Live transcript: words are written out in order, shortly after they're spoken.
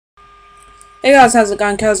Hey guys, how's it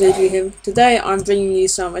going? Kyojin here. Today I'm bringing you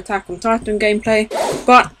some Attack on Titan gameplay,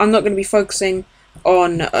 but I'm not going to be focusing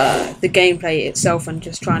on the gameplay itself and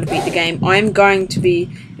just trying to beat the game. I'm going to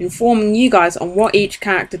be informing you guys on what each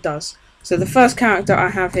character does. So the first character I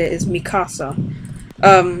have here is Mikasa.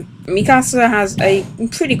 Mikasa has a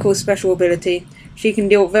pretty cool special ability. She can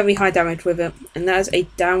deal very high damage with it, and that is a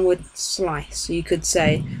downward slice, you could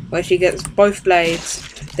say, where she gets both blades,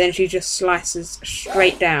 then she just slices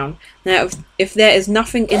straight down. Now, if there is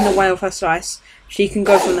nothing in the way of her slice, she can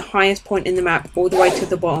go from the highest point in the map all the way to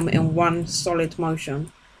the bottom in one solid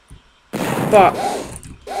motion. But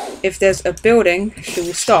if there's a building, she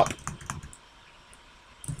will stop.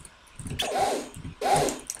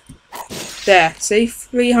 There, see,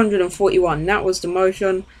 341, that was the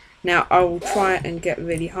motion. Now I will try and get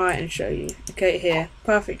really high and show you. Okay, here,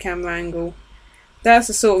 perfect camera angle. That's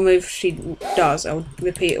the sort of move she does. I'll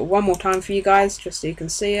repeat it one more time for you guys, just so you can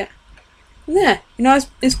see it. And there, you know,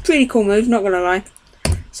 it's a pretty cool move, not gonna lie.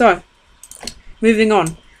 So, moving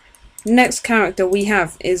on. Next character we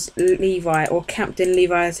have is Levi, or Captain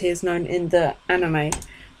Levi as he is known in the anime.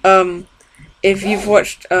 If you've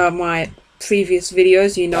watched my previous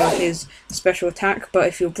videos, you know his special attack, but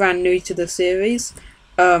if you're brand new to the series,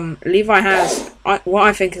 Levi has what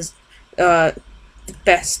I think is the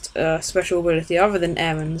best special ability other than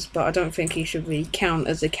Aaron's, but I don't think he should really count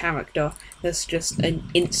as a character. That's just an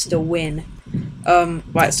insta win.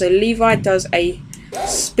 Right, so Levi does a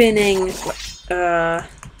spinning, is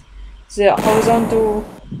it horizontal?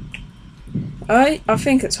 I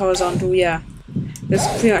think it's horizontal, yeah. It's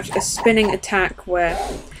pretty much a spinning attack where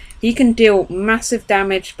he can deal massive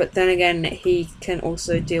damage, but then again, he can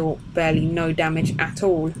also deal barely no damage at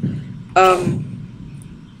all.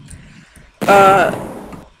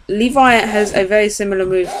 Levi has a very similar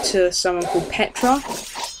move to someone called Petra,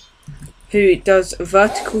 who does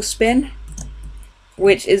vertical spin,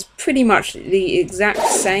 which is pretty much the exact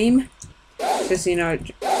same, just, you know,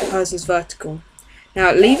 hers is vertical.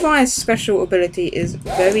 Now, Levi's special ability is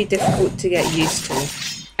very difficult to get used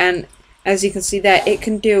to, and as you can see there, it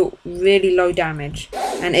can deal really low damage,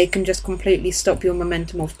 and it can just completely stop your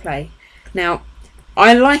momentum of play. Now,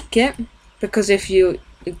 I like it because if you're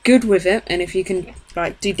good with it, and if you can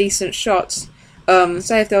like do decent shots,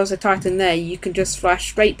 say if there was a Titan there, you can just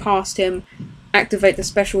flash straight past him, activate the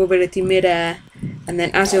special ability mid-air, and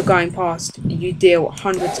then as you're going past, you deal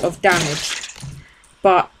hundreds of damage.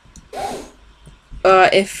 But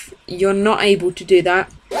if you're not able to do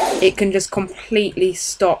that, it can just completely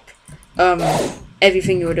stop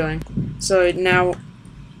everything you're doing. So now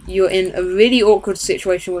you're in a really awkward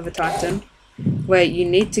situation with a Titan where you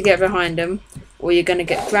need to get behind him, or you're going to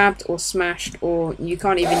get grabbed or smashed, or you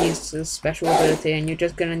can't even use the special ability and you're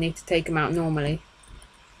just going to need to take him out normally.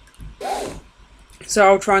 So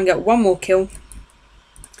I'll try and get one more kill,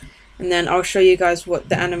 and then I'll show you guys what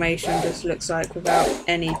the animation just looks like without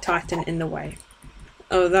any Titan in the way.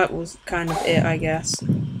 Oh, that was kind of it, I guess.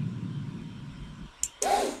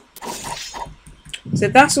 So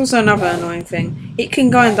that's also another annoying thing. It can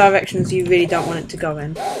go in directions you really don't want it to go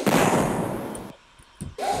in.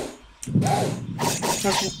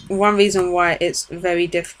 That's one reason why it's very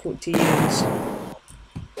difficult to use.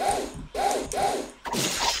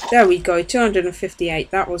 There we go, 258.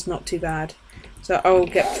 That was not too bad. So I'll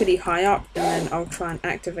get pretty high up and then I'll try and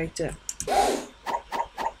activate it.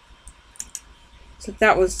 So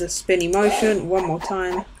that was the spinny motion. One more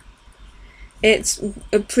time. It's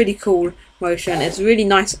a pretty cool motion. It's really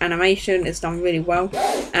nice animation. It's done really well,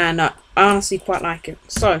 and I honestly quite like it.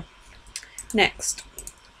 So next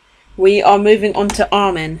we are moving on to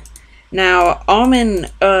Armin. Now Armin,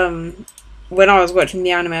 when I was watching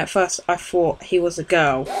the anime at first, I thought he was a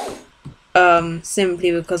girl,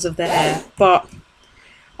 simply because of the hair, but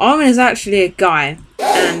Armin is actually a guy,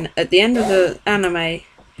 and at the end of the anime,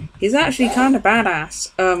 he's actually kind of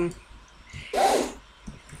badass.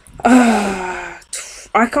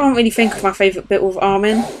 I can't really think of my favourite bit with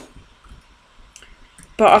Armin,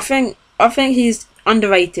 but I think he's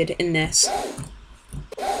underrated in this.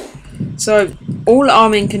 So all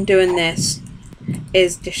Armin can do in this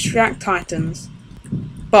is distract Titans,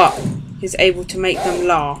 but he's able to make them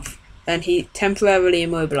laugh, and he temporarily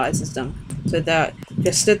immobilizes them, so they're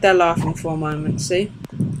just stood there laughing for a moment. See?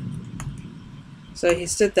 So he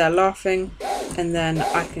stood there laughing, and then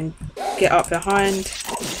I can get up behind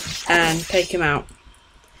and take him out.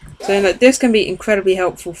 So this can be incredibly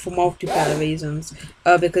helpful for multiplayer reasons,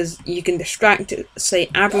 because you can distract, say,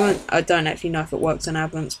 Aberrant. I don't actually know if it works on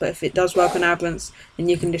Aberrants, but if it does work on Aberrants, then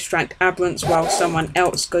you can distract Aberrants while someone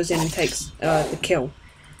else goes in and takes the kill.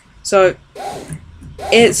 So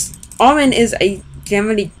Armin is a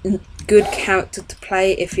generally good character to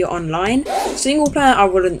play if you're online. Single player, I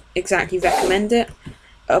wouldn't exactly recommend it.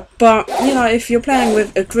 But, you know, if you're playing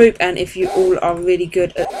with a group and if you all are really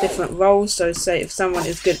good at different roles, so say if someone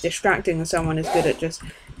is good at distracting and someone is good at just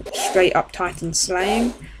straight up Titan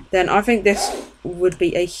slaying, then I think this would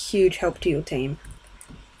be a huge help to your team.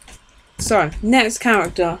 So, next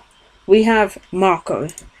character, we have Marco.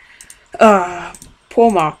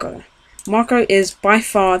 Poor Marco. Marco is by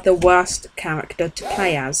far the worst character to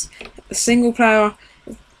play as. A single player,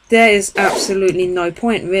 there is absolutely no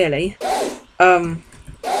point really.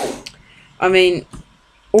 I mean,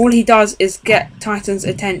 all he does is get Titan's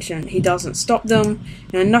attention. He doesn't stop them,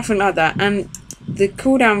 you know, nothing like that. And the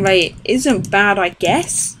cooldown rate isn't bad, I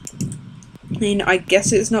guess. I mean, I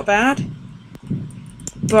guess it's not bad,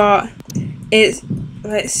 but it's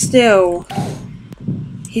still,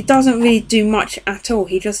 he doesn't really do much at all.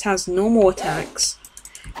 He just has normal attacks,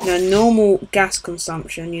 you know, normal gas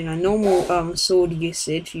consumption, you know, normal sword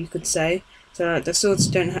usage, you could say. So the swords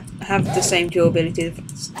don't have the same durability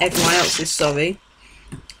as everyone else's, sorry.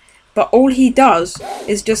 But all he does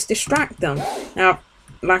is just distract them. Now,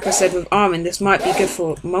 like I said with Armin, this might be good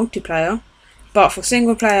for multiplayer, but for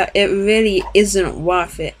single player, it really isn't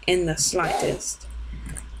worth it in the slightest.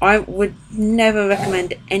 I would never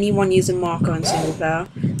recommend anyone using Marco in single player,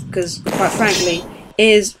 because quite frankly, it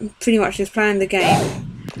is pretty much just playing the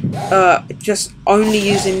game, just only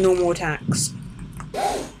using normal attacks.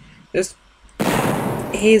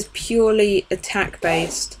 He is purely attack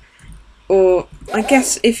based, or I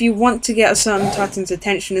guess if you want to get a certain Titan's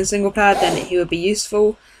attention in single player, then he would be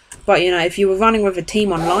useful. But you know, if you were running with a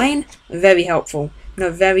team online, very helpful. You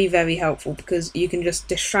know, very, very helpful, because you can just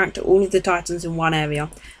distract all of the Titans in one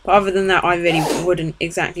area. But other than that, I really wouldn't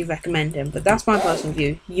exactly recommend him. But that's my personal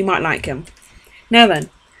view. You might like him. Now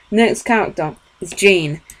then, next character is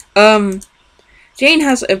Jean. Jean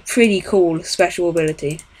has a pretty cool special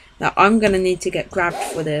ability. Now, I'm going to need to get grabbed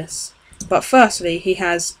for this. But firstly, he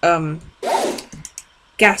has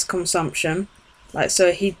gas consumption. Like,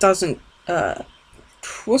 so he doesn't...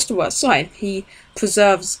 what's the word? Sorry. He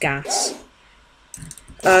preserves gas.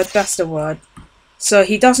 That's the word. So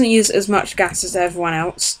he doesn't use as much gas as everyone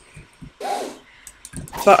else.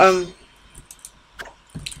 But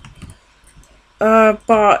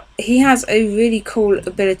he has a really cool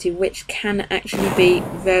ability which can actually be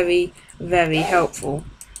very, very helpful.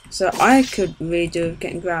 So I could really do with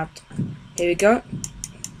getting grabbed. Here we go.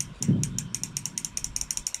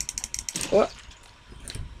 What?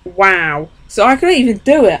 Wow. So I couldn't even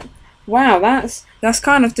do it. Wow, that's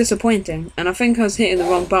kind of disappointing. And I think I was hitting the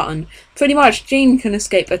wrong button. Pretty much, Jean can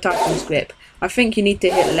escape a Titan's grip. I think you need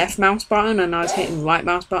to hit left mouse button, and I was hitting right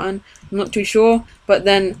mouse button. I'm not too sure. But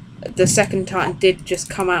then the second Titan did just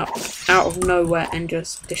come out of nowhere and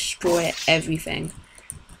just destroy everything.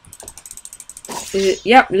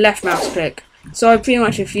 Yep, left mouse click. So pretty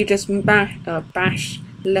much if you just bash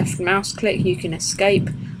left mouse click, you can escape.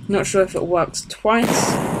 Not sure if it works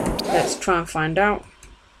twice. Let's try and find out.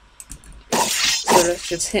 So let's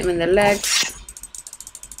just hit him in the legs.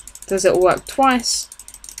 Does it work twice?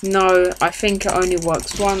 No, I think it only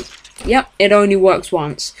works once. Yep, it only works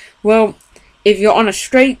once. Well, if you're on a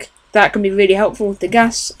streak, that can be really helpful. The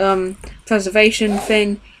gas preservation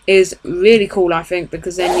thing is really cool, I think,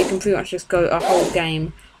 because then you can pretty much just go a whole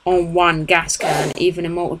game on one gas can, even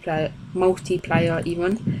in multiplayer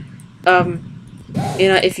even. You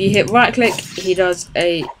know, if you hit right click, he does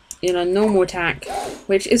a normal attack,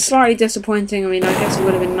 which is slightly disappointing. I mean, I guess it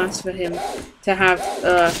would have been nice for him to have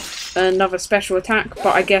another special attack,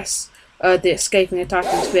 but I guess the escaping a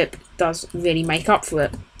Titan's grip does really make up for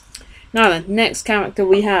it. Now the next character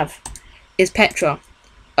we have is Petra.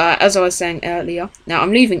 As I was saying earlier, now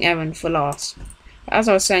I'm leaving Eren for last. As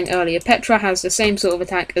I was saying earlier, Petra has the same sort of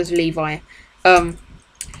attack as Levi.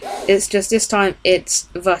 It's just this time it's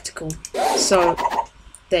vertical. So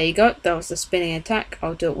there you go. That was the spinning attack.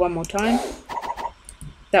 I'll do it one more time.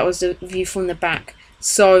 That was the view from the back.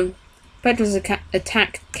 So Petra's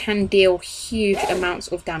attack can deal huge amounts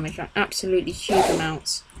of damage, like absolutely huge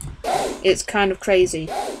amounts. It's kind of crazy,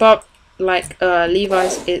 but like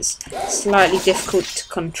Levi's, it's slightly difficult to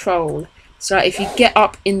control. So if you get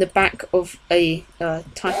up in the back of a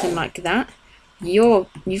Titan like that, you've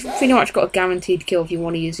pretty much got a guaranteed kill if you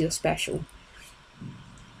want to use your special.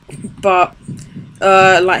 But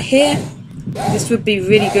like here, this would be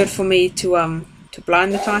really good for me to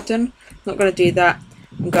blind the Titan. I'm not going to do that.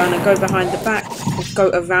 I'm going to go behind the back, go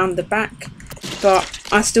around the back, but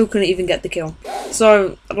I still couldn't even get the kill.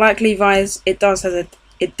 So like Levi's, it does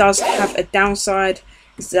have a downside,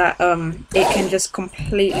 is that it can just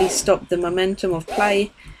completely stop the momentum of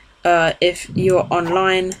play. if you're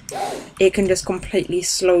online, it can just completely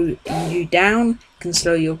slow you down, can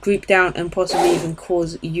slow your group down, and possibly even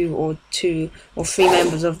cause you or 2 or 3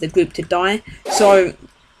 members of the group to die. So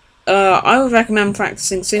I would recommend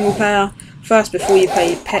practicing single player first before you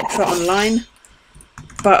play Petra online.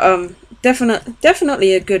 But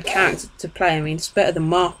definitely a good character to play. I mean, it's better than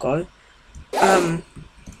Marco.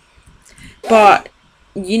 But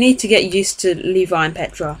you need to get used to Levi and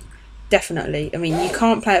Petra. Definitely. I mean, you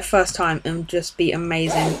can't play it first time and just be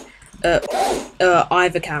amazing at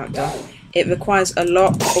either character. It requires a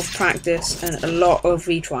lot of practice and a lot of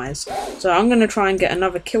retries. So I'm going to try and get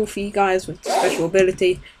another kill for you guys with special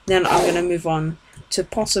ability. Then I'm going to move on to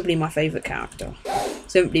possibly my favourite character.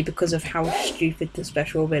 Simply because of how stupid the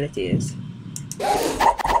special ability is.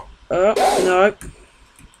 Oh, no.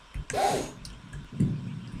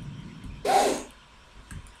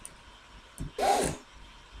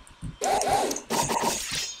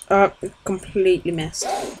 Completely missed.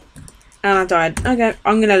 And I died. Okay,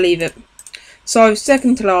 I'm going to leave it. So,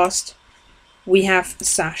 second to last, we have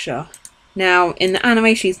Sasha. Now, in the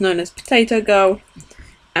anime, she's known as Potato Girl.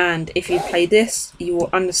 And if you play this, you will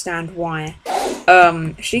understand why.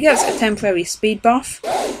 She gets a temporary speed buff.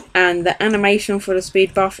 And the animation for the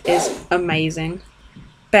speed buff is amazing.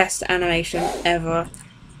 Best animation ever.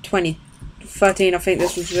 2013, I think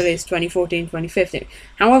this was released 2014, 2015.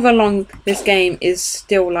 However long this game is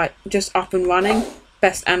still like just up and running,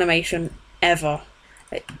 best animation ever.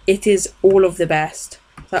 It is all of the best.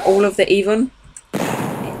 Like all of the even,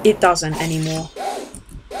 it doesn't anymore.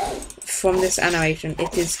 From this animation,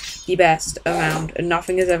 it is the best around, and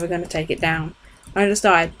nothing is ever going to take it down. I just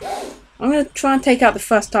died. I'm going to try and take out the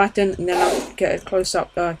first Titan, and then I'll get a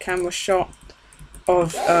close-up camera shot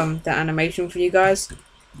of the animation for you guys.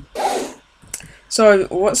 So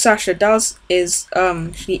what Sasha does is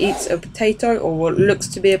she eats a potato, or what looks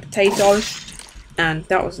to be a potato, and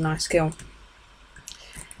that was a nice kill.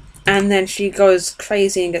 And then she goes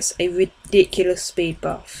crazy and gets a ridiculous speed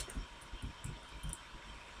buff.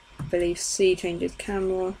 I believe C changes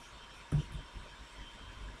camera.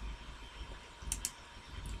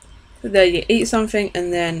 So there you eat something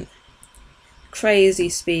and then crazy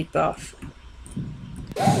speed buff.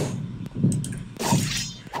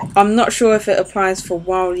 I'm not sure if it applies for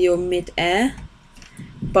while you're mid-air,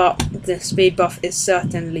 but the speed buff is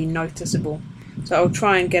certainly noticeable. So I'll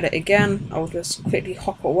try and get it again. I'll just quickly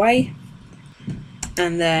hop away.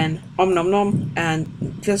 And then om nom nom,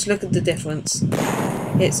 and just look at the difference.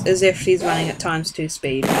 It's as if she's running at ×2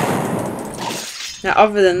 speed. Now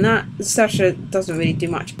other than that, Sasha doesn't really do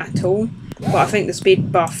much at all. But I think the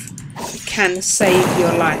speed buff can save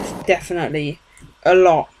your life, definitely. A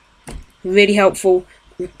lot. Really helpful.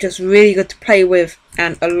 Just really good to play with,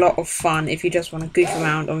 and a lot of fun if you just want to goof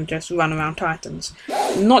around or just run around Titans.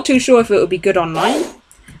 I'm not too sure if it would be good online,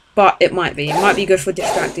 but it might be. It might be good for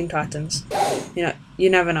distracting Titans. You know,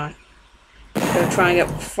 you never know. Gonna try and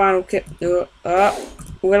get final kill.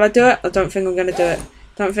 Will I do it? I don't think I'm gonna do it.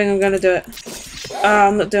 Don't think I'm gonna do it.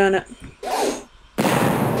 I'm not doing it.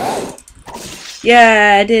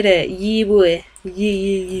 Yeah, I did it. Yee boy.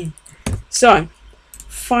 Yee. So,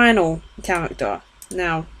 final character.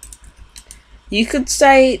 Now, you could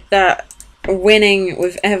say that winning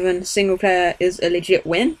with Evan single player is a legit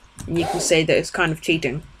win. You can say that it's kind of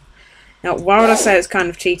cheating. Now, why would I say it's kind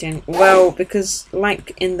of cheating? Well, because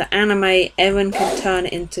like in the anime, Evan can turn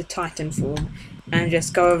into Titan form and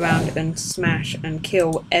just go around and smash and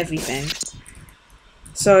kill everything.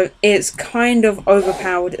 So it's kind of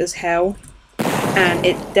overpowered as hell, and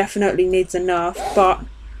it definitely needs a nerf, but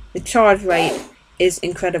the charge rate is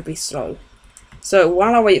incredibly slow. So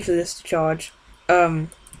while I wait for this to charge, I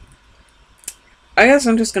guess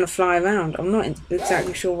I'm just going to fly around. I'm not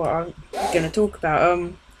exactly sure what I'm going to talk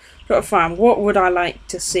about. Horrifying. What would I like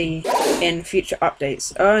to see in future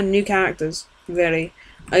updates? New characters, really.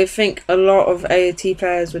 I think a lot of AOT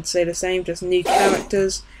players would say the same, just new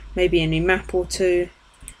characters, maybe a new map or two.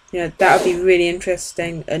 You know, that would be really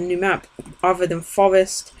interesting. A new map other than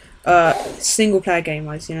Forest, single player game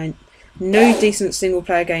wise, you know, no decent single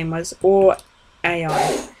player game wise, or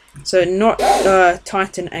AI. So not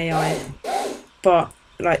Titan AI, but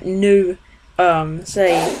like new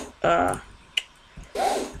say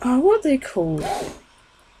what are they called?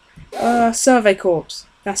 Survey Corps.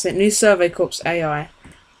 That's it, new Survey Corps AI.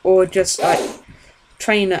 Or just like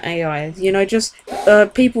trainer AI. You know, just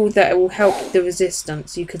people that will help the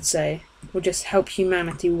resistance, you could say. Will just help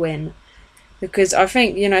humanity win. Because I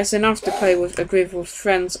think, you know, it's enough to play with a group of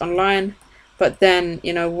friends online. But then,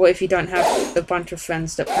 you know, what if you don't have a bunch of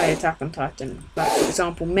friends that play Attack on Titan? Like, for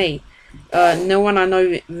example, me. No one I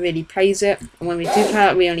know really plays it, and when we do play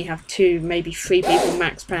it, we only have 2, maybe 3 people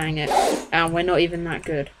max playing it, and we're not even that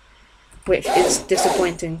good, which is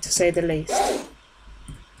disappointing to say the least.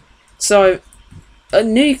 So, a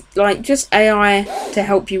new, like, just AI to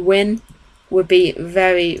help you win would be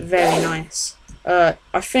very, very nice. I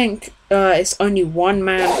think it's only one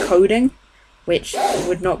man coding, which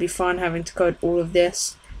would not be fun having to code all of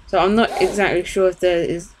this. So I'm not exactly sure if there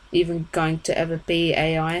is even going to ever be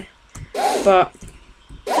AI. But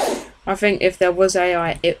I think if there was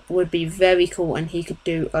AI, it would be very cool and he could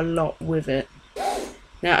do a lot with it.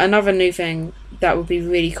 Now, another new thing that would be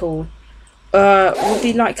really cool would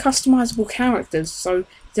be like customizable characters. So you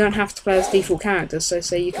don't have to play as default characters. So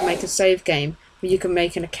say you can make a save game, or you can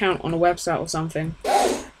make an account on a website or something.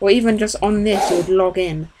 Or even just on this, you would log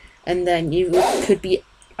in and then you could be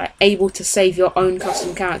able to save your own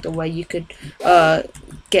custom character where you could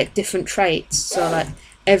get different traits. So like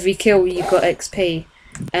every kill you got XP,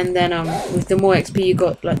 and then with the more XP you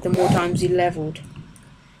got, like the more times you leveled.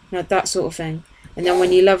 Now that sort of thing. And then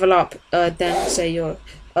when you level up, then say your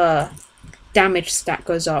damage stat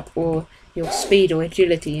goes up, or your speed or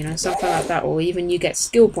agility, you know, something like that, or even you get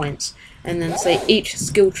skill points. And then say each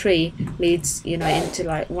skill tree leads, you know, into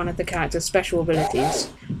like one of the character's special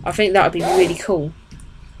abilities. I think that would be really cool.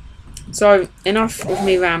 So enough of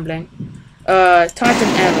me rambling. Titan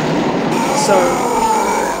Error.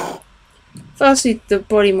 So firstly, the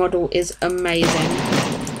body model is amazing,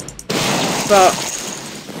 but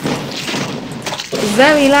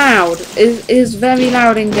very loud. It is very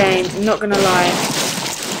loud in game, I'm not gonna lie.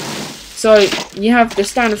 So you have the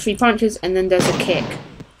standard 3 punches, and then there's a kick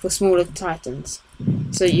for smaller titans.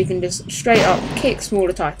 So you can just straight up kick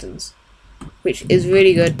smaller titans, which is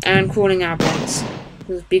really good. And crawling aberrants.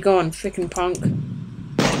 Be gone, freaking punk.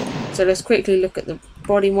 So let's quickly look at the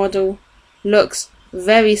body model. Looks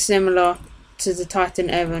very similar to the Titan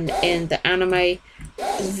Eren in the anime.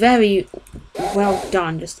 Very well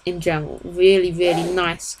done, just in general. Really, really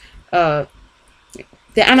nice. The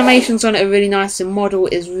animations on it are really nice. The model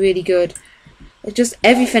is really good. It's just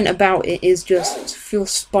everything about it is just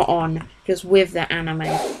feels spot on, just with the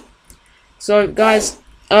anime. So guys,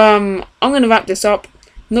 I'm gonna wrap this up.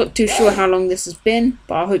 Not too sure how long this has been,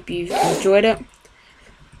 but I hope you've enjoyed it.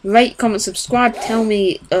 Rate, comment, subscribe. Tell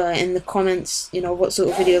me in the comments, you know, what sort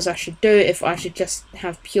of videos I should do. If I should just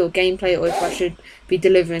have pure gameplay, or if I should be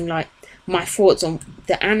delivering like my thoughts on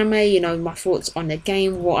the anime, you know, my thoughts on the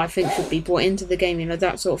game, what I think should be brought into the game, you know,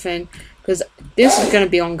 that sort of thing. Because this is going to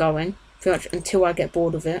be ongoing pretty much until I get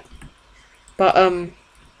bored of it. But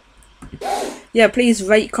yeah, please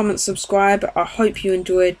rate, comment, subscribe. I hope you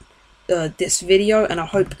enjoyed this video, and I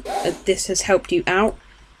hope this has helped you out.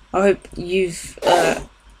 I hope you've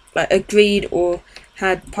like agreed, or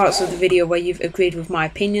had parts of the video where you've agreed with my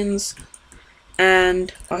opinions,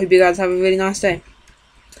 and I hope you guys have a really nice day.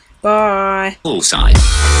 Bye. Bullseye.